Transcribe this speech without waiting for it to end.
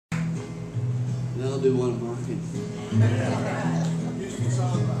I'll do one of mine.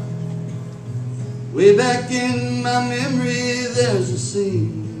 Way back in my memory, there's a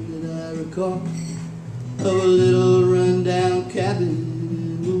scene that I recall of a little rundown cabin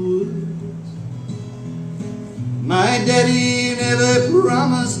in the woods. My daddy never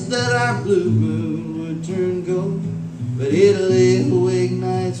promised that our blue moon would turn gold, but he'd lay awake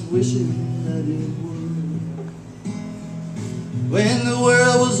nights wishing that it would. When the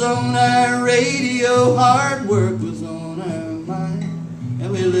world was on our radio, hard work was on our mind,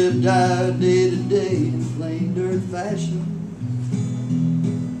 and we lived our day-to-day in plain dirt fashion,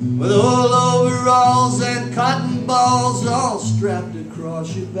 with old overalls and cotton balls all strapped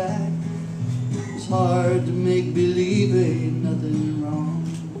across your back. It's hard to make believe ain't nothing wrong.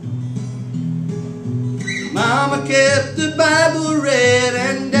 Mama kept the Bible read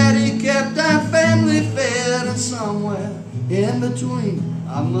and Daddy kept our family fed, and somewhere in between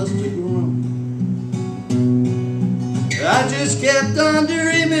I must have grown. I just kept on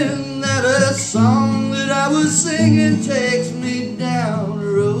dreaming that a song that I was singing takes me down the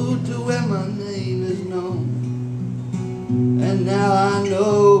road to where my name is known. And now I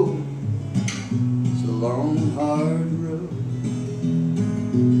know it's a long, hard road.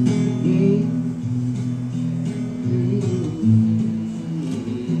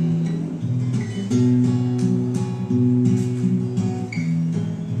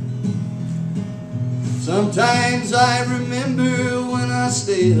 Sometimes I remember when I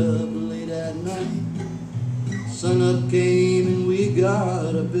stayed up late at night. Sun up came and we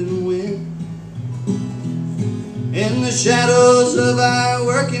got up and went. In the shadows of our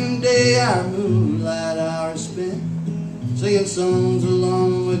working day, our moonlight hours spent singing songs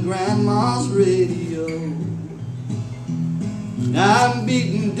along with Grandma's radio. Now I'm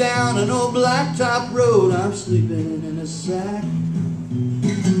beating down an old blacktop road, I'm sleeping in a sack,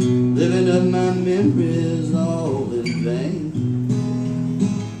 living up my memories all in vain.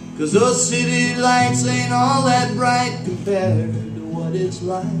 'Cause those city lights ain't all that bright compared to what it's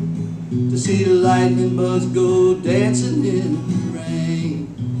like to see the lightning bugs go dancing in the rain.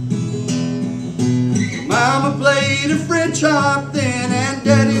 Mama played a French harp then, and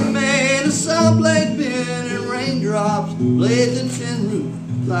Daddy made a saw blade bin, and raindrops played the tin roof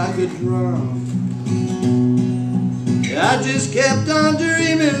like a drum. I just kept on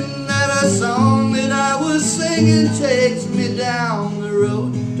dreaming that a song that I was singing takes me down the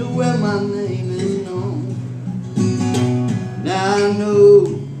road to where my name is known. Now I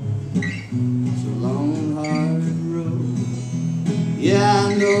know it's a long, hard road. Yeah,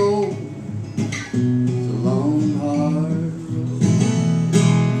 I know